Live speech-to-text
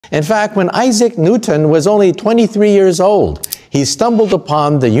In fact, when Isaac Newton was only 23 years old, he stumbled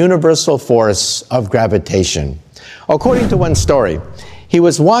upon the universal force of gravitation. According to one story, he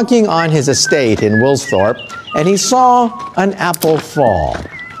was walking on his estate in Woolsthorpe, and he saw an apple fall.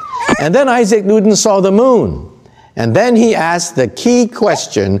 And then Isaac Newton saw the moon. And then he asked the key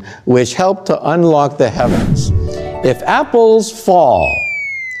question which helped to unlock the heavens. If apples fall,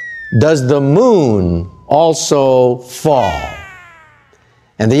 does the moon also fall?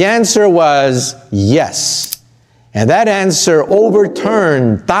 And the answer was yes. And that answer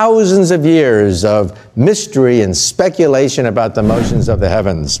overturned thousands of years of mystery and speculation about the motions of the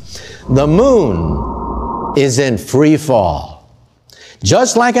heavens. The moon is in free fall.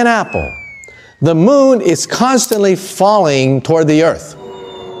 Just like an apple, the moon is constantly falling toward the earth.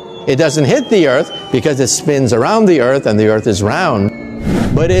 It doesn't hit the earth because it spins around the earth and the earth is round,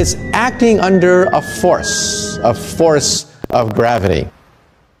 but it's acting under a force of gravity.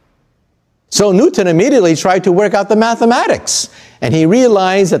 So Newton immediately tried to work out the mathematics, and he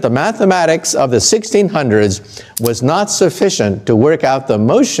realized that the mathematics of the 1600s was not sufficient to work out the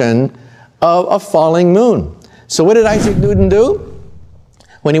motion of a falling moon. So what did Isaac Newton do?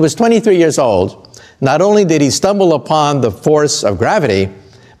 When he was 23 years old, not only did he stumble upon the force of gravity,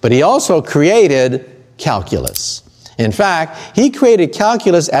 but he also created calculus. In fact, he created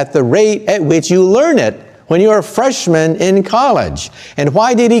calculus at the rate at which you learn it when you're a freshman in college. And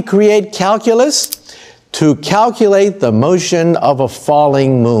why did he create calculus? To calculate the motion of a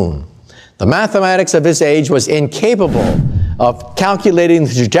falling moon. The mathematics of his age was incapable of calculating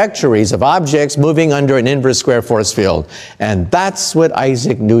the trajectories of objects moving under an inverse square force field. And that's what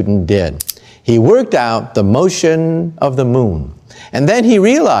Isaac Newton did. He worked out the motion of the moon. And then he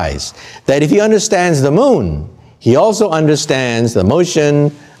realized that if he understands the moon, he also understands the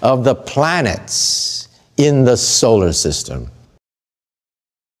motion of the planets in the solar system.